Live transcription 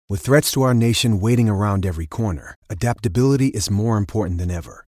With threats to our nation waiting around every corner, adaptability is more important than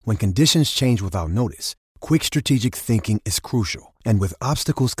ever. When conditions change without notice, quick strategic thinking is crucial. And with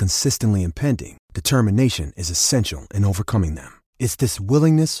obstacles consistently impending, determination is essential in overcoming them. It's this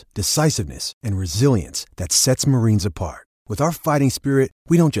willingness, decisiveness, and resilience that sets Marines apart. With our fighting spirit,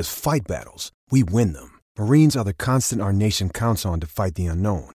 we don't just fight battles, we win them. Marines are the constant our nation counts on to fight the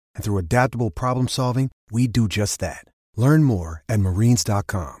unknown. And through adaptable problem solving, we do just that. Learn more at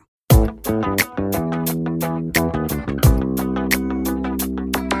marines.com.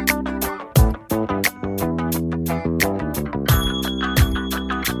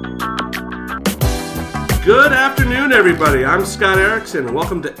 Good afternoon, everybody. I'm Scott Erickson, and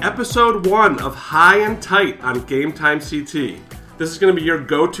welcome to episode 1 of High and Tight on Game Time CT. This is going to be your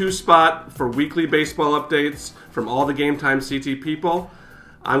go-to spot for weekly baseball updates from all the Game Time CT people.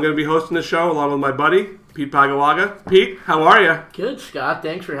 I'm going to be hosting the show along with my buddy, Pete Pagawaga. Pete, how are you? Good, Scott.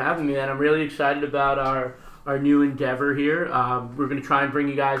 Thanks for having me, man. I'm really excited about our new endeavor here. We're going to try and bring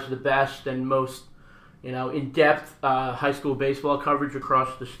you guys the best and most, in-depth high school baseball coverage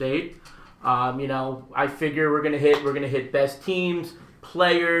across the state. I figure we're gonna hit best teams,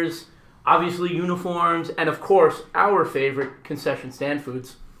 players, obviously uniforms, and of course our favorite concession stand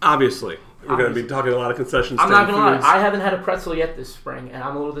foods. Obviously, we're gonna be talking a lot of concession stand foods. I'm not gonna lie, I haven't had a pretzel yet this spring, and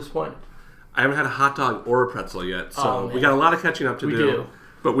I'm a little disappointed. I haven't had a hot dog or a pretzel yet, so we got a lot of catching up to do. We do.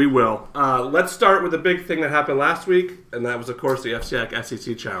 But we will. Let's start with the big thing that happened last week, and that was, of course, the FCIAC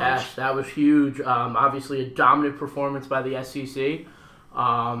SEC Challenge. Yes, that was huge. Obviously, a dominant performance by the SEC.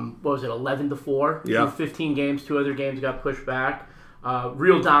 What was it, 11-4? Yeah. 15 games, 2 other games got pushed back.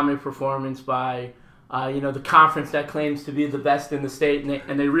 Real dominant performance by, the conference that claims to be the best in the state,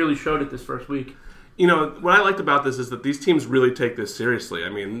 and they really showed it this first week. What I liked about this is that these teams really take this seriously. I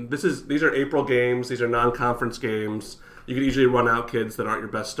mean, these are April games. These are non-conference games. You can easily run out kids that aren't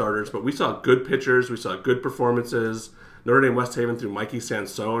your best starters, but we saw good pitchers. We saw good performances. Notre Dame West Haven threw Mikey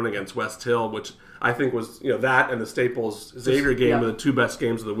Sansone against West Hill, which I think was, that and the Staples Xavier game were the 2 best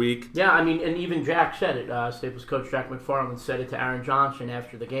games of the week. Yeah, I mean, and even Jack said it. Staples coach Jack McFarland said it to Aaron Johnson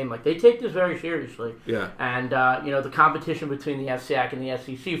after the game. Like, they take this very seriously. Yeah. And, the competition between the FCIAC and the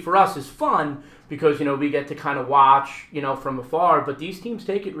SEC for us is fun because, we get to kind of watch, from afar. But these teams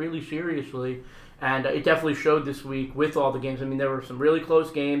take it really seriously. And it definitely showed this week with all the games. I mean, there were some really close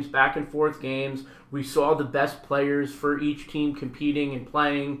games, back and forth games. We saw the best players for each team competing and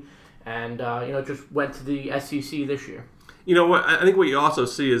playing. And, it just went to the SEC this year. I think what you also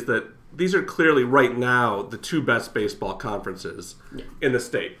see is that these are clearly right now the 2 best baseball conferences in the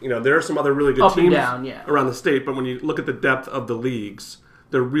state. There are some other really good teams around the state, but when you look at the depth of the leagues,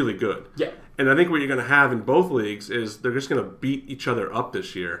 they're really good. Yeah. And I think what you're going to have in both leagues is they're just going to beat each other up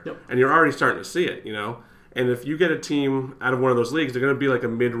this year. Yep. And you're already starting to see it, And if you get a team out of one of those leagues, they're going to be like a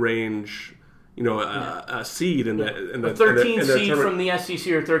mid-range a seed in the 13 seed from the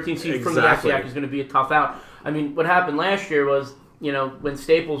SEC or 13 seed from the FCIAC is going to be a tough out. I mean, what happened last year was, when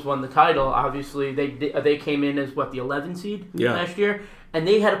Staples won the title, obviously they came in as the 11 seed last year, and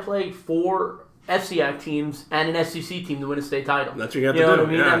they had to play 4 FCIAC teams and an SEC team to win a state title. That's what you have to do. What I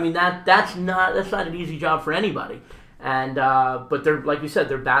mean? Yeah. I mean that's not an easy job for anybody. And but they're, like you said,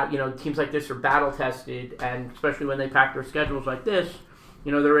 teams like this are battle tested, and especially when they pack their schedules like this.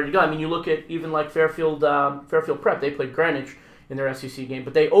 They're ready to go. I mean, you look at even like Fairfield Prep. They played Greenwich in their SEC game,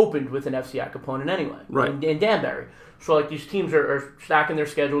 but they opened with an FCIAC opponent anyway, right? In Danbury. So like these teams are stacking their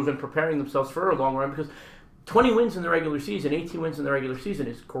schedules and preparing themselves for a long run because 20 wins in the regular season, 18 wins in the regular season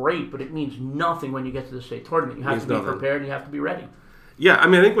is great, but it means nothing when you get to the state tournament. You have to be prepared and you have to be ready. Yeah, I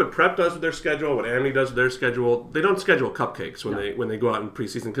mean, I think what Prep does with their schedule, what Amity does with their schedule, they don't schedule cupcakes when they go out in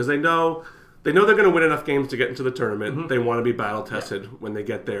preseason because they know they're going to win enough games to get into the tournament. Mm-hmm. They want to be battle-tested when they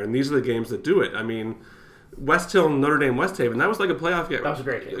get there. And these are the games that do it. I mean, West Hill and Notre Dame West Haven, that was like a playoff game. That was a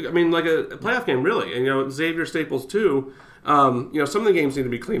great game. I mean, like a playoff game, really. And, Xavier Staples, too. Some of the games need to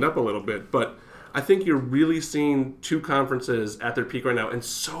be cleaned up a little bit. But I think you're really seeing 2 conferences at their peak right now and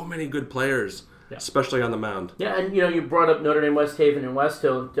so many good players, especially on the mound. Yeah, and, you brought up Notre Dame West Haven and West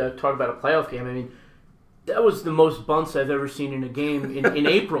Hill to talk about a playoff game. I mean, that was the most bunts I've ever seen in a game in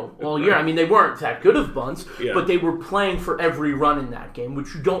April all year. I mean, they weren't that good of bunts, but they were playing for every run in that game,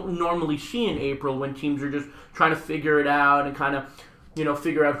 which you don't normally see in April when teams are just trying to figure it out and kind of,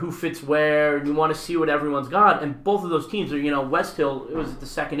 figure out who fits where, and you want to see what everyone's got. And both of those teams are, West Hill, it was at the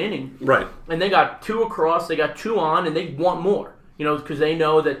second inning. Right. And they got 2 across, they got 2 on, and they want more. Because they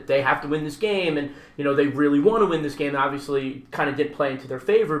know that they have to win this game, and, they really want to win this game. Obviously, kind of did play into their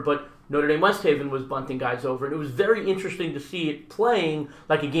favor, but Notre Dame West Haven was bunting guys over, and it was very interesting to see it playing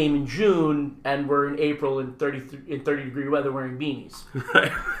like a game in June, and we're in April in 30-degree weather wearing beanies.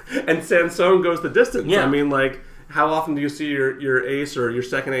 Right. And Sansone goes the distance. Yeah. I mean, like, how often do you see your ace or your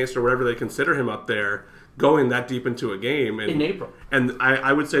second ace or whatever they consider him up there going that deep into a game? And, in April. And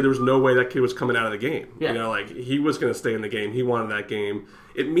I would say there was no way that kid was coming out of the game. Yeah. You know, like, he was going to stay in the game. He wanted that game.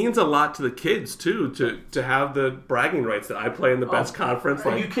 It means a lot to the kids, too, to have the bragging rights that I play in the best conference.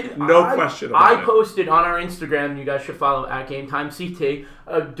 Like, question about it. I posted on our Instagram, you guys should follow at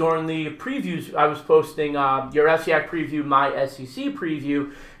GameTimeCT, during the previews, I was posting your FCAC preview, my SEC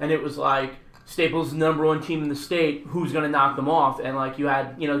preview, and it was like, Staples is the number one team in the state. Who's going to knock them off? And like you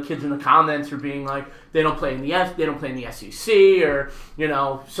had, kids in the comments who are being like, they don't play in the SEC, or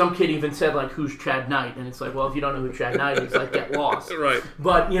some kid even said like, who's Chad Knight? And it's like, well, if you don't know who Chad Knight is, like, get lost. Right.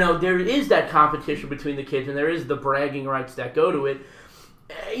 But there is that competition between the kids, and there is the bragging rights that go to it.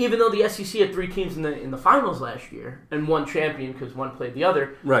 Even though the SEC had 3 teams in the finals last year and one champion because one played the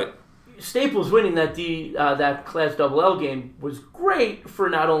other. Right. Staples winning that Class XXL game was great for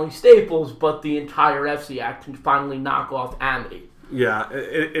not only Staples but the entire FCAC to finally knock off Amity. Yeah,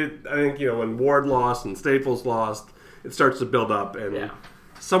 I think when Ward lost and Staples lost, it starts to build up, and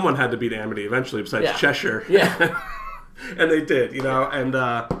someone had to beat Amity eventually besides Cheshire. Yeah, and they did, and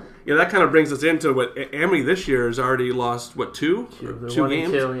that kind of brings us into what Amity this year has already lost. What, two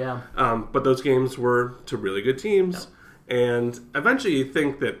games? 2, yeah. But those games were to really good teams. Yeah. And eventually you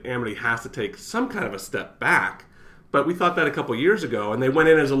think that Amity has to take some kind of a step back. But we thought that a couple years ago, and they went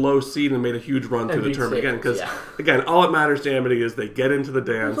in as a low seed and made a huge run through the tournament again. Because, again, all that matters to Amity is they get into the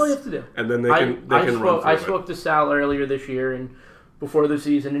dance. That's all you have to do. And then they can run through it. I spoke to Sal earlier this year and before the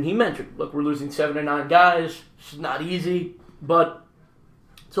season, and he mentioned, look, we're losing 7 or 9 guys. It's not easy, but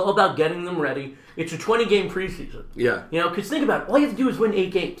it's all about getting them ready. It's a 20-game preseason. Yeah. Because think about it. All you have to do is win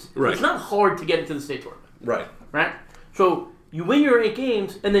 8 games. Right. It's not hard to get into the state tournament. Right. Right? So you win your 8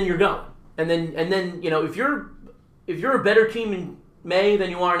 games, and then you're going. And then if you're a better team in May than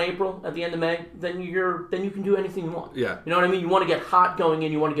you are in April at the end of May, then you can do anything you want. Yeah. You know what I mean? You want to get hot going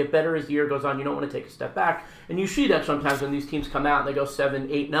in. You want to get better as the year goes on. You don't want to take a step back. And you see that sometimes when these teams come out and they go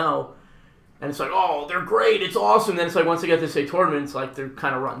 7-8-0, and it's like, oh, they're great, it's awesome. Then it's like once they get to the state tournament, it's like they're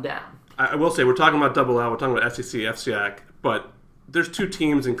kind of run down. I will say, we're talking about Double L, we're talking about SEC, FCAC, but there's 2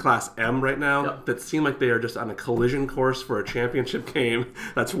 teams in Class M right now that seem like they are just on a collision course for a championship game.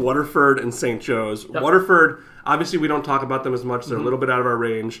 That's Waterford and St. Joe's. Yep. Waterford, obviously we don't talk about them as much. They're a little bit out of our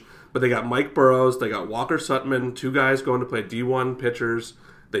range. But they got Mike Burrows. They got Walker Sutman, 2 guys going to play D1 pitchers.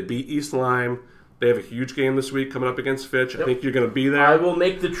 They beat East Lyme. They have a huge game this week coming up against Fitch. Yep. I think you're going to be there. I will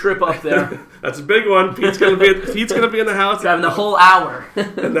make the trip up there. That's a big one. Pete's going to be in the house. Driving the whole hour.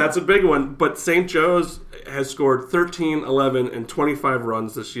 And that's a big one. But St. Joe's has scored 13, 11, and 25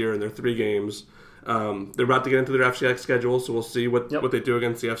 runs this year in their 3 games. They're about to get into their FCAC schedule, so we'll see what they do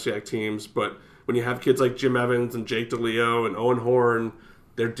against the FCAC teams. But when you have kids like Jim Evans and Jake DeLeo and Owen Horn,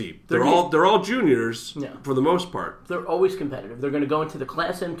 they're deep. They're all juniors for the most part. They're always competitive. They're going to go into the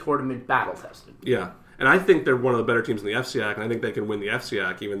Class M tournament battle tested. Yeah. And I think they're one of the better teams in the FCAC, and I think they can win the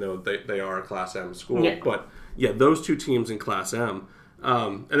FCAC even though they are a Class M school. Yeah. But, those 2 teams in Class M.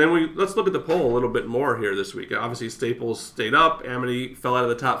 And then let's look at the poll a little bit more here this week. Obviously, Staples stayed up. Amity fell out of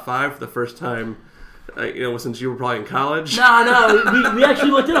the top 5 for the first time, since you were probably in college. No, we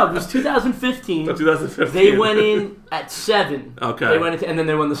actually looked it up. It was 2015. So 2015. They went in at 7. Okay. They went into, and then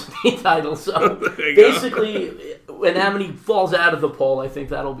they won the state title. So basically, when Amity falls out of the poll, I think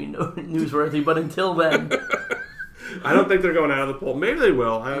that'll be newsworthy. But until then, I don't think they're going out of the poll. Maybe they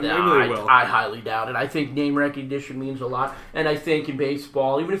will. Maybe they will. I highly doubt it. I think name recognition means a lot, and I think in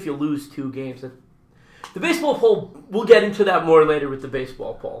baseball, even if you lose 2 games, the baseball poll, we'll get into that more later with the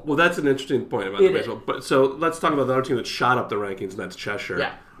baseball poll. Well, that's an interesting point about the baseball. But so let's talk about the other team that shot up the rankings, and that's Cheshire.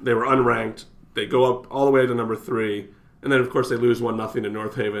 Yeah. They were unranked. They go up all the way to number 3. And then, of course, they lose 1-0 to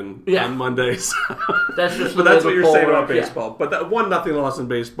North Haven on Mondays. That's just but that's what you're saying about baseball. Yeah. But that 1-0 loss in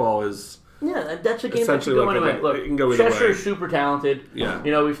baseball is... Yeah, that's a game that can go anyway. Look, Cheshire is super talented. Yeah.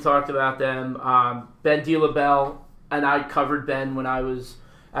 We've talked about them. Ben DeLaBelle, and I covered Ben when I was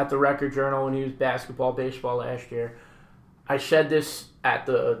at the Record Journal when he was basketball, baseball last year. I said this at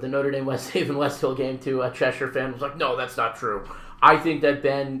the Notre Dame West Haven West Hill game to a Cheshire fan. Was like, no, that's not true. I think that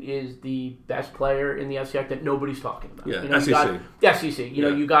Ben is the best player in the FCAC that nobody's talking about. Yeah, SEC. SEC.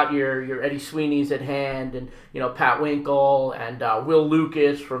 You got your Eddie Sweeney's at hand, and Pat Winkle and Will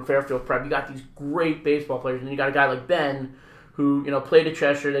Lucas from Fairfield Prep. You got these great baseball players, and you got a guy like Ben who played at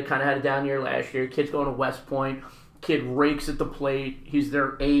Cheshire. They kind of had a down year last year. Kid's going to West Point. Kid rakes at the plate. He's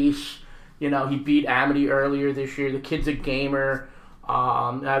their ace. He beat Amity earlier this year. The kid's a gamer.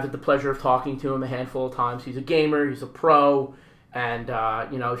 I've had the pleasure of talking to him a handful of times. He's a gamer. He's a pro. And,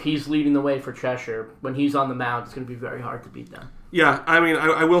 he's leading the way for Cheshire. When he's on the mound, it's going to be very hard to beat them. Yeah, I mean,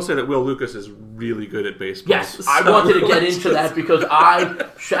 I will say that Will Lucas is really good at baseball. Yes, I wanted to get into that because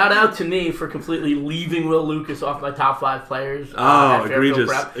shout out to me for completely leaving Will Lucas off my top 5 players. Egregious.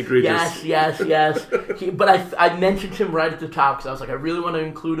 Yes. But I mentioned him right at the top because I was like, I really want to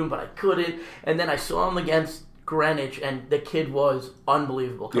include him, but I couldn't. And then I saw him against Greenwich, and the kid was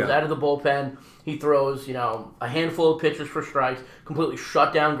unbelievable. Comes out of the bullpen. He throws, a handful of pitches for strikes, completely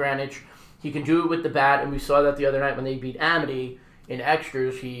shut down Greenwich. He can do it with the bat, and we saw that the other night when they beat Amity in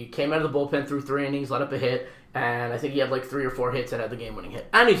extras. He came out of the bullpen through 3 innings, let up a hit, and I think he had like 3 or 4 hits that had the game-winning hit.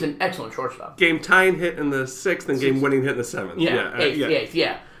 And he's an excellent shortstop. Game-tying hit in the 6th and game-winning hit in the 7th. Eighth.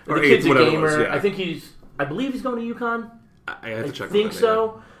 Or the kid's 8th, a gamer. Yeah. I believe he's going to UConn. I have to check I think that,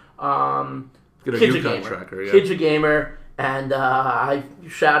 so. Get a Kid's UConn a gamer. tracker, yeah. Kid's a gamer. And I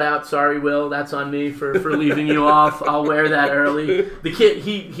shout out, sorry Will, that's on me for leaving you off. I'll wear that early. The kid,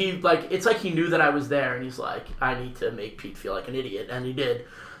 he like, it's like he knew that I was there, and he's like, I need to make Pete feel like an idiot, and he did.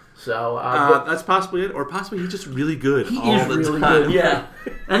 So that's possibly it, or possibly he's just really good. He is really good, yeah.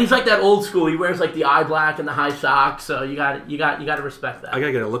 And he's like that old school. He wears like the eye black and the high socks. So you got to respect that. I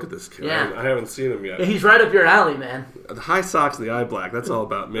gotta get a look at this kid. Yeah. I haven't seen him yet. Yeah, he's right up your alley, man. The high socks and the eye black. That's all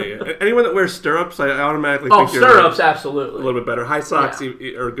about me. Anyone that wears stirrups, I automatically think you're stirrups, absolutely a little bit better. High socks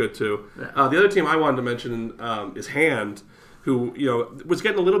are good too. Yeah. The other team I wanted to mention is Hand, who was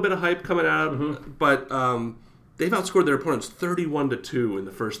getting a little bit of hype coming out, but. They've outscored their opponents 31-2 in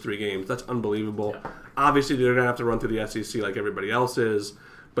the first 3 games. That's unbelievable. Yeah. Obviously, they're going to have to run through the SEC like everybody else is,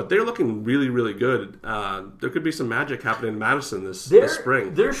 but they're looking really, really good. There could be some magic happening in Madison this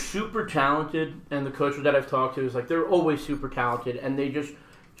spring. They're super talented, and the coach that I've talked to is like they're always super talented, and they just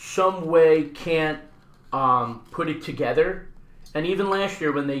some way can't put it together. And even last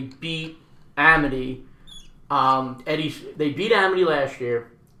year when they beat Amity, they beat Amity last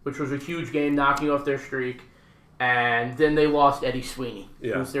year, which was a huge game, knocking off their streak. And then they lost Eddie Sweeney,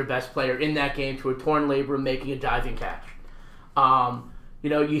 who's their best player in that game, to a torn labrum making a diving catch.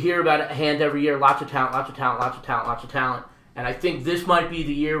 You hear about Hand every year, lots of talent. And I think this might be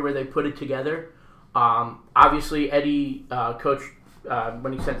the year where they put it together. Obviously, Eddie, coach,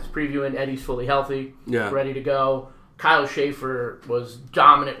 when he sent his preview in, Eddie's fully healthy, ready to go. Kyle Schaefer was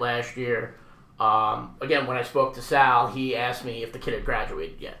dominant last year. Again, when I spoke to Sal, he asked me if the kid had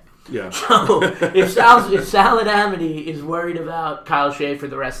graduated yet. Yeah. So if Sal at Amity is worried about Kyle Schaefer,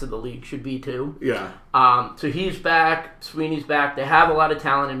 the rest of the league should be too. Yeah. So he's back. Sweeney's back. They have a lot of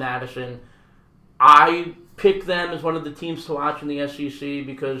talent in Madison. I picked them as one of the teams to watch in the SEC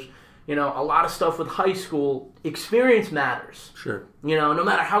because a lot of stuff with high school experience matters. Sure. No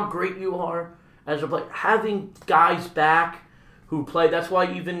matter how great you are as a player, having guys back who play. That's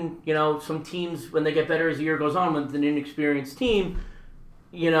why even some teams when they get better as the year goes on with an inexperienced team.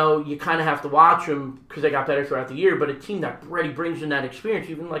 You kind of have to watch them because they got better throughout the year. But a team that already brings in that experience,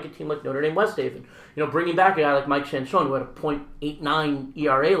 even like a team like Notre Dame West Haven, bringing back a guy like Mike Sansone, who had a .89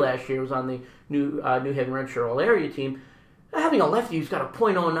 ERA last year, was on the New Haven Red Shirt All-Area team. Having a lefty who's got a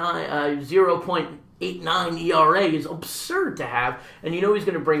 .0.89 ERA is absurd to have. And he's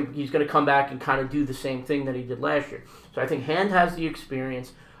going to come back and kind of do the same thing that he did last year. So I think Hand has the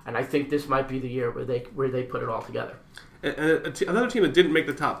experience, and I think this might be the year where they put it all together. Another team that didn't make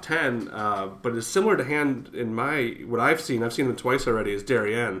the top 10, but is similar to Hand in what I've seen them twice already, is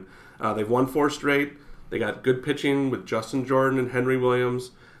Darien. They've won 4 straight. They got good pitching with Justin Jordan and Henry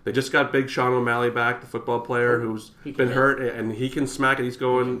Williams. They just got big Sean O'Malley back, the football player who's been hurt, and he can smack it. He's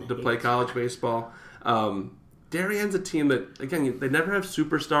going to play college baseball. Darien's a team that, again, they never have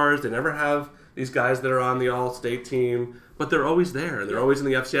superstars. They never have these guys that are on the all-state team, but they're always there. They're always in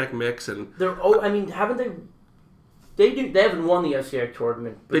the FCIAC mix. And haven't they... They haven't won the SCIAC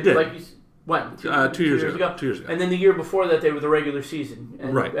tournament. They did. When? 2 years ago. 2 years ago. And then the year before that, they were the regular season.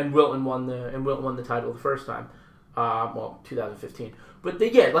 And, right. And Wilton won the title the first time. 2015. But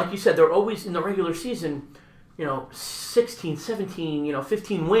like you said, they're always in the regular season. 16, 17,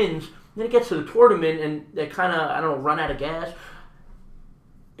 15 wins. Then it gets to the tournament, and they kind of, run out of gas.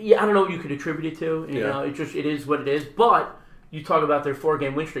 Yeah, I don't know what you could attribute it to. It is what it is. But you talk about their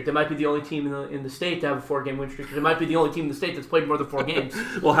 4-game win streak. They might be the only team in the state to have a 4-game win streak. They might be the only team in the state that's played more than 4 games.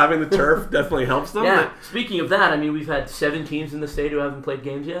 Well, having the turf definitely helps them. Yeah. Speaking of that, we've had 7 teams in the state who haven't played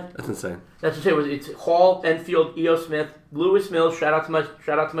games yet. That's insane. That's insane. It's Hall, Enfield, E.O. Smith, Lewis Mills. Shout out to my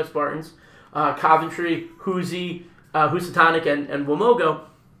Spartans. Coventry, Housatonic, and Wamogo.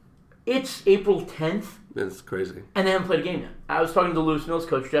 It's April 10th. It's crazy. And they haven't played a game yet. I was talking to Lewis Mills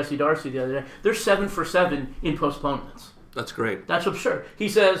coach Jesse Darcy the other day. They're 7 for 7 in postponements. That's great. That's absurd. He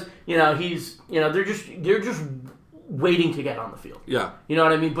says, they're just waiting to get on the field. Yeah. You know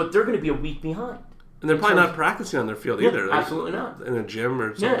what I mean? But they're going to be a week behind. And they're probably not practicing on their field either. Absolutely not. In a gym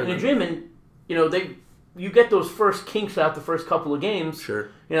or something. Yeah, in a gym, and you get those first kinks out the first couple of games. Sure.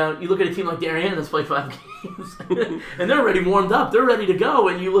 You look at a team like Darien that's played 5 games, and they're already warmed up. They're ready to go.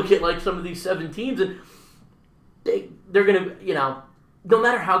 And you look at like some of these 7 teams, and they're going to, no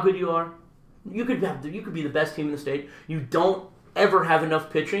matter how good you are, you could be the best team in the state. You don't ever have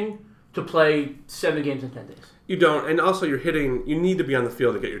enough pitching to play 7 games in 10 days. You don't, and also you need to be on the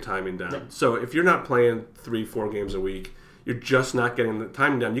field to get your timing down. Yeah. So if you're not playing 3-4 games a week, you're just not getting the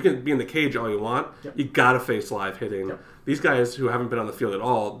timing down. You can be in the cage all you want. Yep. You got to face live hitting. Yep. These guys who haven't been on the field at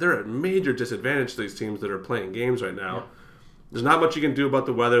all, they're at major disadvantage to these teams that are playing games right now. Yep. There's not much you can do about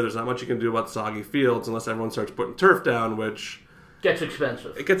the weather. There's not much you can do about soggy fields unless everyone starts putting turf down, which gets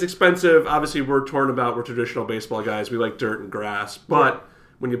expensive. It gets expensive. Obviously, we're traditional baseball guys. We like dirt and grass, but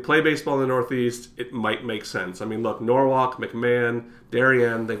when you play baseball in the Northeast, it might make sense. I mean, look, Norwalk, McMahon,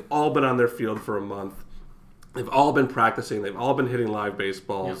 Darien, they've all been on their field for a month. They've all been practicing. They've all been hitting live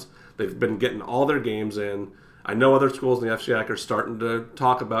baseballs. Yep. They've been getting all their games in. I know other schools in the FCIAC are starting to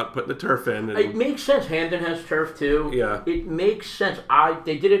talk about putting the turf in. And it makes sense. Hamden has turf, too. Yeah. It makes sense.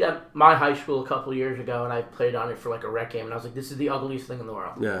 They did it at my high school a couple of years ago, and I played on it for like a rec game, and I was like, this is the ugliest thing in the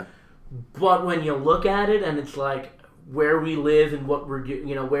world. Yeah. But when you look at it, and it's like where we live and what we're doing,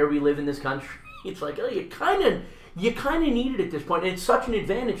 where we live in this country, it's like, you kind of need it at this point, and it's such an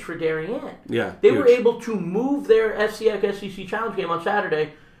advantage for Darien. Yeah, they were able to move their FCIAC SEC Challenge game on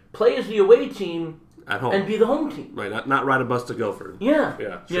Saturday, play as the away team at home, and be the home team. Right, not ride a bus to Guilford. Yeah,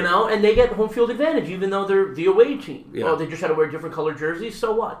 sure. And they get home field advantage even though they're the away team. Yeah. Oh, they just had to wear different colored jerseys.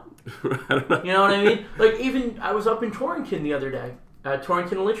 So what? I don't know. You know what I mean? Like even I was up in Torrington the other day.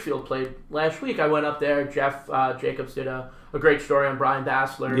 Torrington and Litchfield played last week. I went up there. Jeff Jacobs did a great story on Brian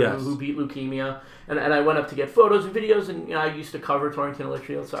Bassler, who beat leukemia. And I went up to get photos and videos, and I used to cover Torrington and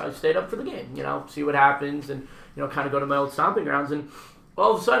Litchfield, so I stayed up for the game, see what happens, and kind of go to my old stomping grounds. And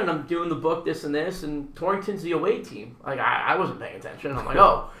all of a sudden, I'm doing the book, this and this, and Torrington's the away team. Like I wasn't paying attention. I'm like,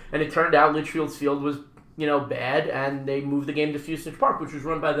 oh, and it turned out Litchfield's field was bad, and they moved the game to Fustage Park, which was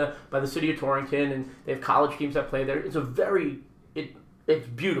run by the city of Torrington, and they have college teams that play there. It's it's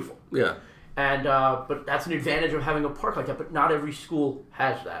beautiful. Yeah. And but that's an advantage of having a park like that. But not every school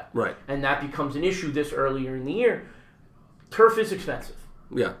has that. Right. And that becomes an issue this earlier in the year. Turf is expensive.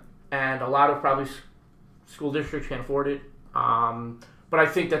 Yeah. And a lot of probably school districts can't afford it. But I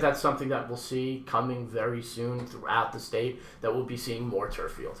think that that's something that we'll see coming very soon throughout the state. That we'll be seeing more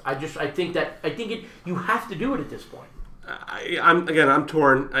turf fields. I think you have to do it at this point. I'm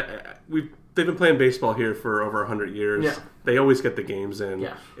torn. They've been playing baseball here for over 100 years. Yeah. They always get the games in.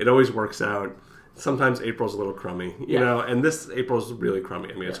 Yeah. It always works out. Sometimes April's a little crummy, you know, and this April's really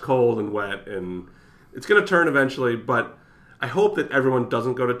crummy. I mean, it's cold and wet, and it's going to turn eventually, but I hope that everyone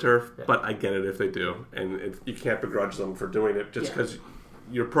doesn't go to turf, but I get it if they do, and you can't begrudge them for doing it just because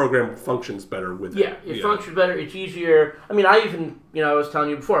your program functions better with it. Yeah, it functions better. It's easier. I mean, I was telling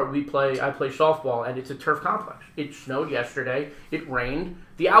you before, I play softball, and it's a turf complex. It snowed yesterday. It rained.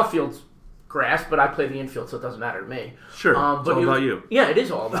 The outfield's grass, but I play the infield, so it doesn't matter to me. Sure, it's all about you. Yeah, it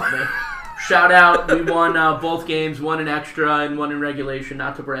is all about me. Shout out, we won both games, one in extra and one in regulation,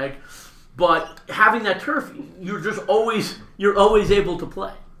 not to brag. But having that turf, you're always able to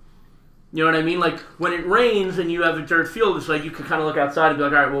play. You know what I mean? Like, when it rains and you have a dirt field, it's like you can kind of look outside and be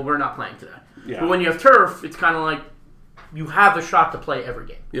like, all right, well, we're not playing today. Yeah. But when you have turf, it's kind of like you have a shot to play every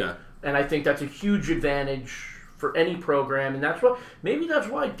game. Yeah. And I think that's a huge advantage for any program, and that's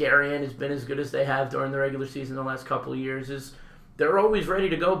why Darien has been as good as they have during the regular season the last couple of years, is they're always ready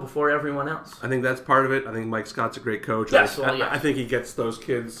to go before everyone else. I think that's part of it. I think Mike Scott's a great coach. Yes, I think he gets those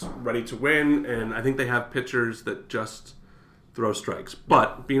kids ready to win, and I think they have pitchers that just throw strikes.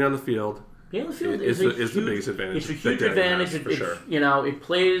 But being on the field is the biggest advantage. It's a huge advantage. For sure. It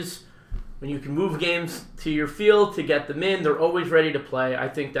plays when you can move games to your field to get them in. They're always ready to play. I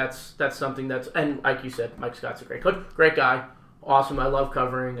think that's something that's, and like you said, Mike Scott's a great coach, great guy, awesome. I love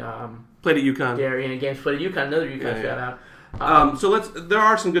covering. Played at UConn. Darien games. Played at UConn. Another UConn shout out. So there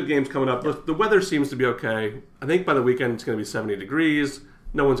are some good games coming up. The weather seems to be okay. I think by the weekend it's going to be 70 degrees.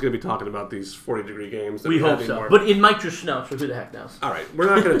 No one's going to be talking about these 40-degree games. We hope so. But it might just snow, so who the heck knows? All right. We're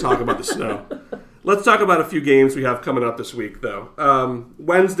not going to talk about the snow. Let's talk about a few games we have coming up this week, though.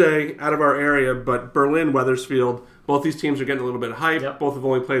 Wednesday, out of our area, but Berlin, Wethersfield. Both these teams are getting a little bit hyped. Yep. Both have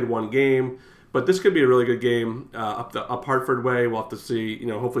only played one game. But this could be a really good game up Hartford way. We'll have to see.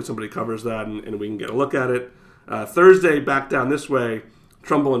 Hopefully somebody covers that and we can get a look at it. Thursday, back down this way,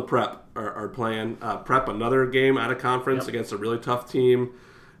 Trumbull and Prep are playing. Prep, another game out of conference against a really tough team.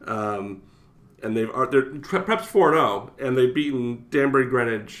 And Prep's 4-0, and they've beaten Danbury,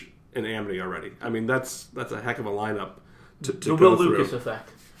 Greenwich, and Amity already. I mean, that's a heck of a lineup to the go Will through. Lucas effect.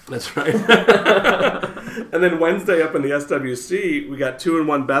 That's right. And then Wednesday up in the SWC, we got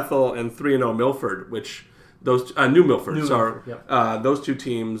 2-1 Bethel and 3-0 Milford, which those New Milford. Those two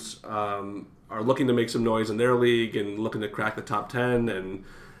teams are looking to make some noise in their league and looking to crack the top 10. And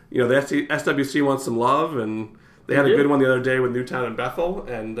the SWC wants some love, and they had a good one the other day with Newtown and Bethel,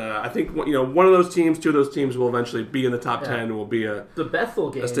 and I think one of those teams, two of those teams will eventually be in the top 10 and will be the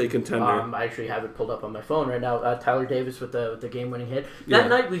Bethel game, a state contender. I actually have it pulled up on my phone right now. Tyler Davis with the game-winning hit. That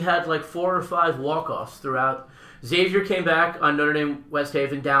night we had like 4 or 5 walk-offs throughout. Xavier came back on Notre Dame West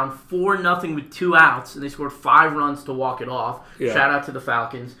Haven down 4-0 with 2 outs, and they scored 5 runs to walk it off. Yeah. Shout out to the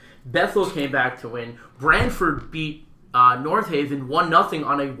Falcons. Bethel came back to win. Brantford beat North Haven 1-0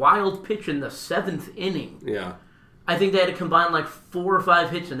 on a wild pitch in the 7th inning. Yeah. I think they had to combine like 4 or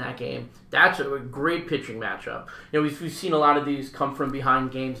 5 hits in that game. That's a great pitching matchup. We've seen a lot of these come from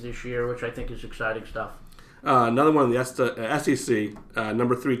behind games this year, which I think is exciting stuff. Another one in the SEC,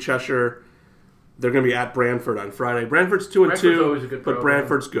 number 3 Cheshire. They're going to be at Brantford on Friday. Brantford's 2-2, but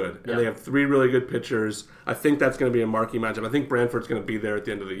Brantford's good, and they have 3 really good pitchers. I think that's going to be a marquee matchup. I think Brantford's going to be there at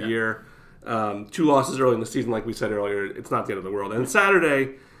the end of the year. 2 losses early in the season, like we said earlier. It's not the end of the world. And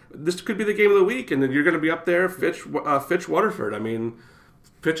Saturday, this could be the game of the week, and then you're going to be up there, Fitch Waterford. I mean,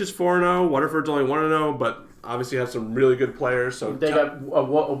 Fitch is 4-0, Waterford's only 1-0, but obviously has some really good players. So they got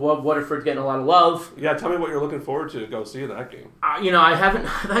Waterford getting a lot of love. Yeah, tell me what you're looking forward to go see that game.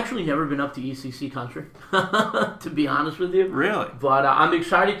 I've actually never been up to ECC country, to be honest with you. Really? But I'm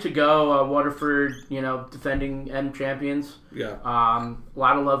excited to go. Waterford, defending M champions. Yeah. A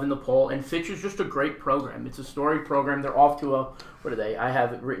lot of love in the poll, and Fitch is just a great program. It's a storied program. They're off to what are they? I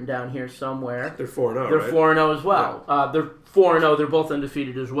have it written down here somewhere. They're 4-0, They're right? 4-0 as well. Yeah. They're 4-0. They're both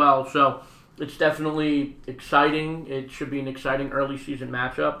undefeated as well. So it's definitely exciting. It should be an exciting early season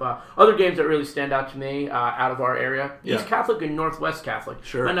matchup. Other games that really stand out to me out of our area, East Catholic and Northwest Catholic.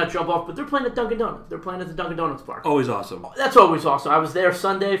 Sure. Might not jump off, but they're playing at Dunkin' Donuts. They're playing at the Dunkin' Donuts Park. Always awesome. That's always awesome. I was there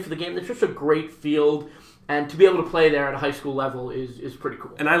Sunday for the game. It's just a great field. And to be able to play there at a high school level is pretty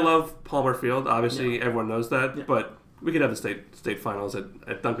cool. And I love Palmer Field. Obviously, everyone knows that. But we could have the state finals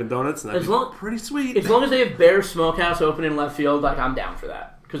at Dunkin' Donuts, and that'd be pretty sweet. As long as they have Bear Smokehouse open in left field, I'm down for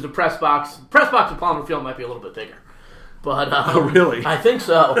that. Because the press box at Palmer Field might be a little bit bigger. But oh, really? I think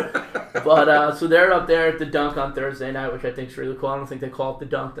so. But so they're up there at the Dunk on Thursday night, which I think is really cool. I don't think they call it the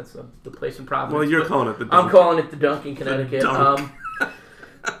Dunk. That's the place in Providence. Well, you're calling it the Dunk. I'm calling it the Dunk in Connecticut.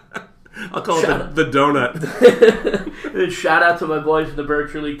 I'll call it the donut. Shout out to my boys in the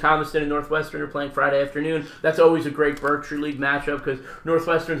Berkshire League. Thomaston and Northwestern are playing Friday afternoon. That's always a great Berkshire League matchup because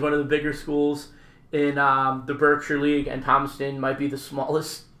Northwestern is one of the bigger schools in the Berkshire League, and Thomaston might be the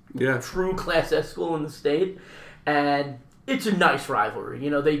smallest true Class S school in the state. And it's a nice rivalry.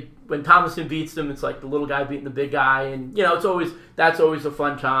 When Thomaston beats them, it's like the little guy beating the big guy, and that's always a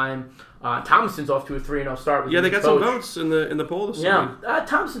fun time. Thomaston's off to a 3-0 start. With they got some votes in the poll this week.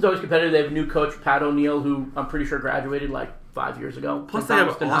 Thomaston's always competitive. They have a new coach, Pat O'Neill, who I'm pretty sure graduated 5 years ago. Plus, they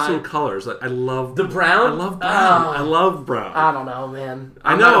have awesome colors. I love the brown. I love brown. I love brown. I don't know, man.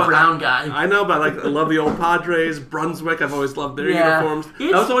 I'm not a brown guy. I know, but I love the old Padres, Brunswick. I've always loved their uniforms.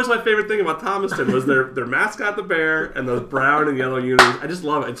 That was always my favorite thing about Thomaston was their mascot, the bear, and those brown and yellow unis. I just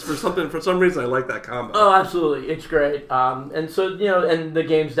love it. It's for some reason I like that combo. Oh, absolutely, it's great. And so and the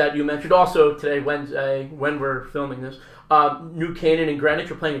games that you mentioned also today, Wednesday, when we're filming this, New Canaan and Greenwich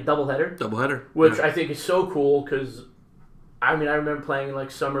are playing a doubleheader. Which I think is so cool because. I remember playing in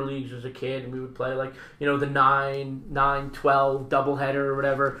summer leagues as a kid, and we would play the 9-12 doubleheader or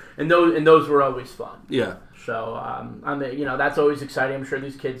whatever, and those were always fun. Yeah. So that's always exciting. I'm sure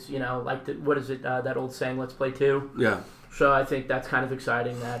these kids what is it that old saying, "Let's play two." Yeah. So I think that's kind of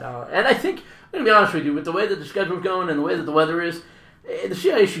exciting. And I think I'm gonna be honest with you, with the way that the schedule's going and the way that the weather is. The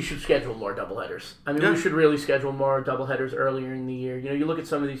CIAC should schedule more doubleheaders. We should really schedule more doubleheaders earlier in the year. You look at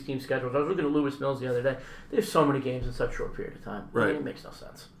some of these team schedules. I was looking at Lewis Mills the other day. They have so many games in such a short period of time. Right. It makes no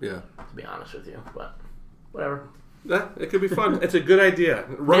sense. Yeah. To be honest with you, but whatever. Yeah, it could be fun. It's a good idea.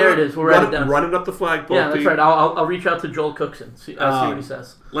 There it is. We'll write it down. Run it up the flagpole. Yeah, that's right. I'll reach out to Joel Cookson. See what he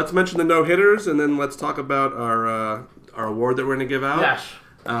says. Let's mention the no-hitters, and then let's talk about our award that we're going to give out.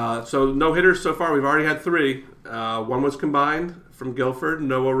 Yes. So no-hitters so far, we've already had 3. One was combined from Guilford,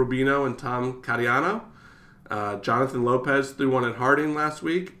 Noah Rubino and Tom Cadiano. Jonathan Lopez threw one at Harding last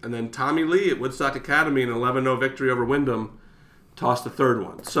week. And then Tommy Lee at Woodstock Academy in an 11-0 victory over Wyndham tossed the third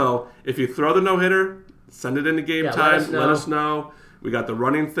one. So if you throw the no-hitter, send it into game time. Let us know. We got the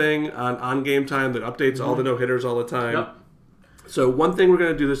running thing on Game Time that updates all the no-hitters all the time. Yep. So one thing we're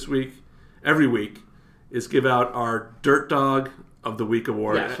going to do this week, every week, is give out our Dirt Dog of the Week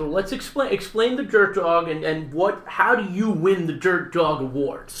award. Yeah, so let's explain the Dirt Dog and how do you win the Dirt Dog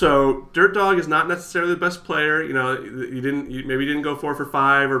award? So Dirt Dog is not necessarily the best player. You know, maybe you didn't go 4 for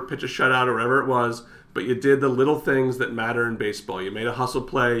 5 or pitch a shutout or whatever it was, but you did the little things that matter in baseball. You made a hustle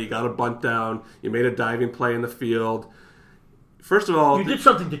play, you got a bunt down, you made a diving play in the field. First of all, you did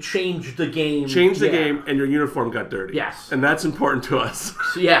something to change the game. Game, and your uniform got dirty. Yes. And that's important to us.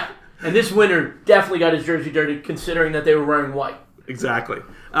 So, yeah. And this winner definitely got his jersey dirty, considering that they were wearing white. Exactly.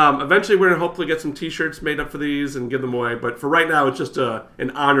 Eventually, we're going to hopefully get some T-shirts made up for these and give them away. But for right now, it's just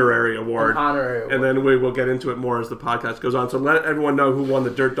an honorary award. And then we will get into it more as the podcast goes on. So let everyone know who won the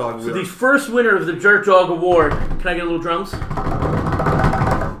Dirt Dog. So the first winner of the Dirt Dog award, can I get a little drums?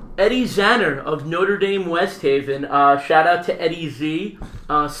 Eddie Zanner of Notre Dame West Haven. Shout out to Eddie Z,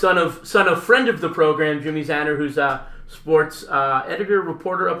 son of friend of the program, Jimmy Zanner, who's sports editor,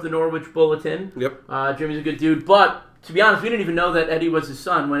 reporter of the Norwich Bulletin. Yep. Jimmy's a good dude, but to be honest, we didn't even know that Eddie was his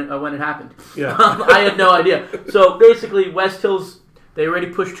son when it happened. Yeah. I had no idea. So basically, West Hills, they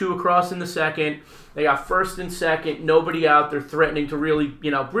already pushed 2 across in the second. They got first and second, nobody out. They're threatening to really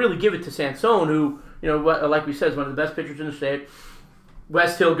give it to Sansone, who, like we said, is one of the best pitchers in the state.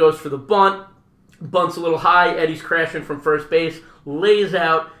 West Hill goes for the bunt. Bunt's a little high. Eddie's crashing from first base. Lays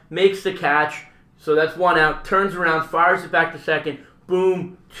out, makes the catch. So that's 1 out. Turns around, fires it back to second.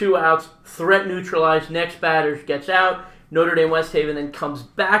 Boom, 2 outs. Threat neutralized. Next batter gets out. Notre Dame West Haven then comes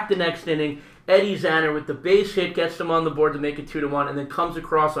back the next inning. Eddie Zanner with the base hit gets them on the board to make it 2-1, and then comes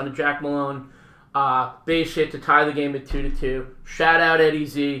across on a Jack Malone base hit to tie the game at 2-2. Shout out Eddie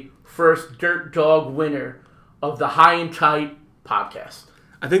Z, first Dirt Dog winner of the High and Tight podcast.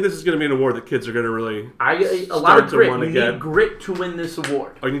 I think this is going to be an award that kids are going to really a lot of grit. You need grit to win this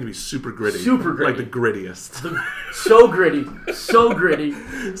award. Oh, you need to be super gritty. Super gritty. Like the grittiest. So gritty. So gritty.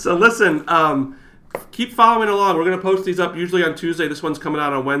 So listen, keep following along. We're going to post these up usually on Tuesday. This one's coming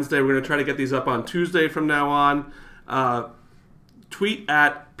out on Wednesday. We're going to try to get these up on Tuesday from now on. Tweet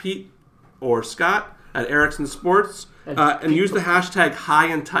at Pete or Scott at Erickson Sports and use the hashtag High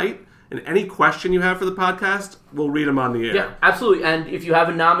and Tight. And any question you have for the podcast, we'll read them on the air. Yeah, absolutely. And if you have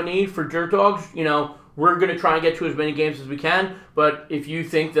a nominee for Dirt Dogs, we're going to try and get to as many games as we can. But if you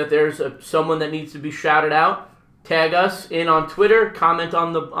think that there's someone that needs to be shouted out, tag us in on Twitter, comment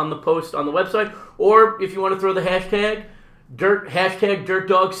on the post on the website, or if you want to throw the hashtag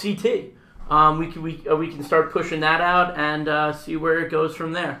DirtDogCT. We can start pushing that out and see where it goes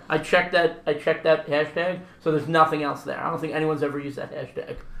from there. I checked that hashtag, so there's nothing else there. I don't think anyone's ever used that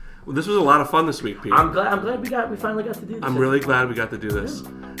hashtag. Well, this was a lot of fun this week, Pete. I'm glad we finally got to do this. I'm really glad we got to do this.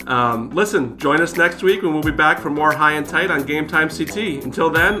 Listen, join us next week when we'll be back for more High and Tight on Game Time CT.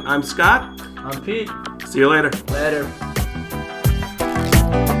 Until then, I'm Scott. I'm Pete. See you later. Later.